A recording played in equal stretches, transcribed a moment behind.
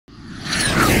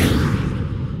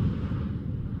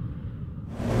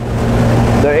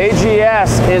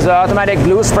is an automatic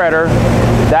glue spreader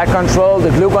that controls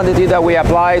the glue quantity that we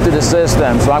apply to the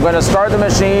system. So I'm going to start the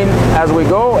machine as we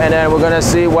go, and then we're going to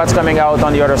see what's coming out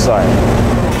on the other side.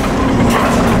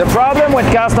 The problem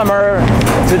with customer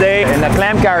today in the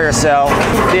clamp carrier cell,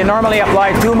 they normally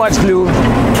apply too much glue.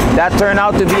 That turned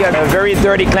out to be a very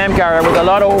dirty clamp carrier with a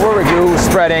lot of over glue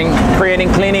spreading,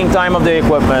 creating cleaning time of the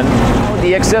equipment.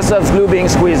 The excess of glue being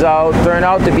squeezed out turned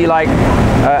out to be like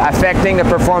affecting the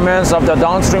performance of the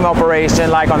downstream operation,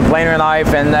 like on planer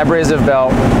knife and abrasive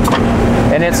belt.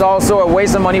 And it's also a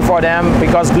waste of money for them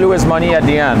because glue is money at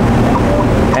the end.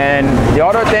 And the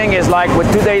other thing is, like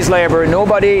with 2 days labor,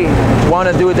 nobody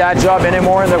want to do that job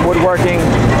anymore in the woodworking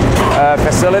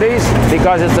facilities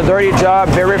because it's a dirty job,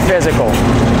 very physical.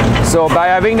 So by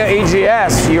having the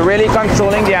AGS, you're really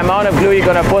controlling the amount of glue you're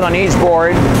going to put on each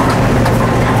board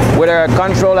with a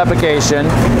control application.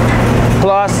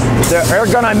 Plus, the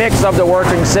ergonomics of the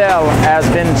working cell has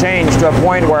been changed to a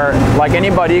point where like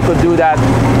anybody could do that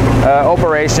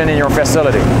operation in your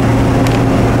facility.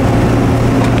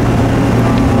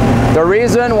 The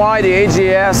reason why the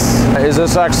AGS is a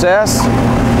success,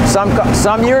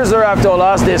 some users have told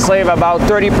us they save about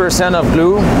 30% of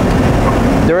glue.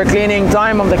 Their cleaning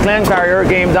time of the clamp carrier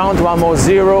came down to almost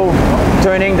zero,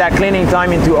 turning that cleaning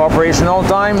time into operational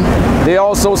time. They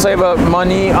also save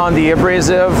money on the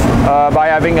abrasive by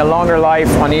having a longer life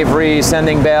on every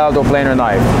sanding belt or planer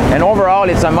knife. And overall,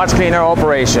 it's a much cleaner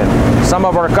operation. Some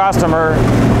of our customers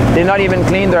did not even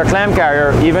clean their clamp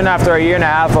carrier even after 1.5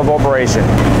 years of operation.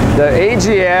 The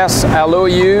AGS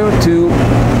allows you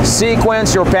to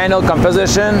sequence your panel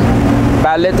composition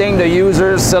by letting the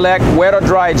users select wet or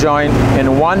dry joint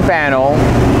in one panel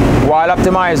while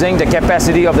optimizing the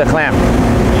capacity of the clamp.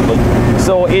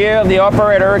 So here the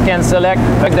operator can select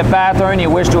the pattern you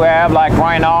wish to have. Like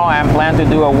right now I'm planning to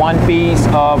do a one piece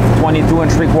of 22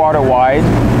 3/4 wide.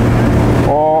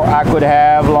 Or I could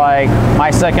have, like,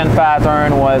 my second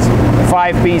pattern was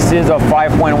 5 pieces of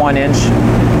 5.1 inch.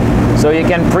 So you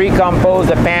can pre-compose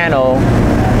the panel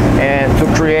and to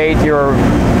create your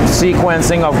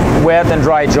sequencing of wet and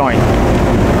dry joint.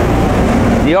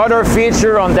 The other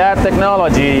feature on that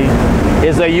technology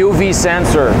is a UV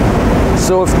sensor.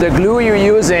 So if the glue you're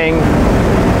using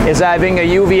is having a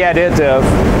UV additive,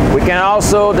 we can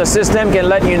also, the system can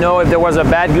let you know if there was a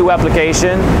bad glue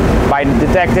application by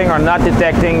detecting or not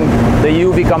detecting the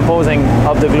UV composing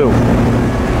of the glue.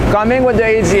 Coming with the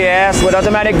AGS with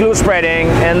automatic glue spreading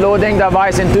and loading the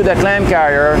device into the clamp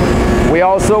carrier, we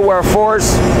also were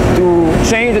forced to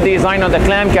change the design of the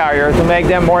clamp carrier to make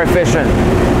them more efficient.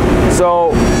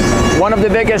 So one of the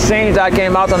biggest changes that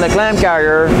came out on the clamp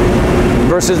carrier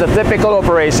versus the typical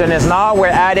operation is now we're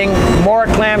adding more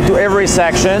clamp to every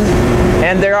section,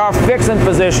 and they are fixed in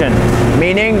position,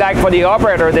 meaning that for the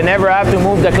operator they never have to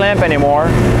move the clamp anymore,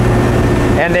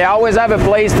 and they always have a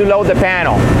place to load the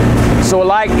panel. So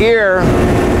like here,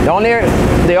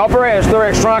 the operator's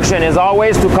instruction is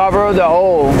always to cover the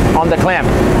hole on the clamp.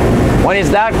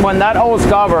 When that hole's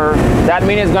covered, that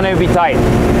means it's going to be tight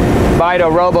by the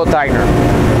robo tightener.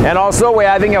 And also we're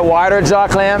having a wider jaw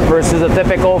clamp versus a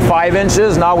typical 5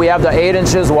 inches. Now we have the 8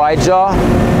 inches wide jaw.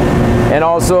 And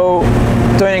also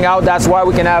turning out that's why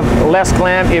we can have less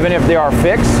clamp even if they are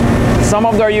fixed. Some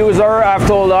of their users have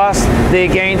told us they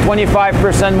gain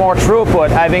 25% more throughput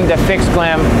having the fixed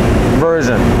clamp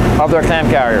version of their clamp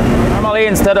carrier. Normally,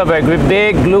 instead of a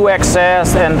big glue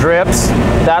excess and drips,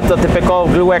 that's the typical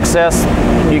glue excess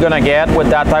you're gonna get with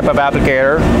that type of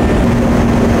applicator.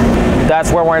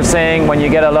 That's where we're saying when you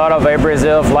get a lot of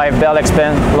abrasive life belt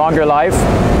longer life,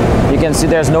 you can see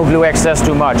there's no glue excess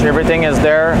too much. Everything is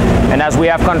there, and as we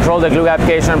have controlled the glue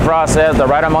application process, the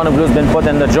right amount of glue has been put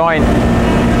in the joint,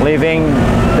 leaving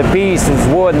the piece is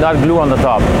wood, not glue on the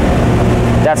top.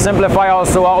 That simplifies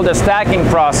also all the stacking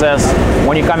process.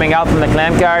 When you're coming out from the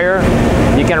clamp carrier,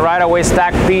 you can right away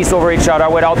stack pieces over each other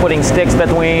without putting sticks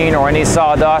between or any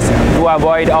sawdust to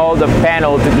avoid all the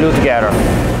panel to glue together.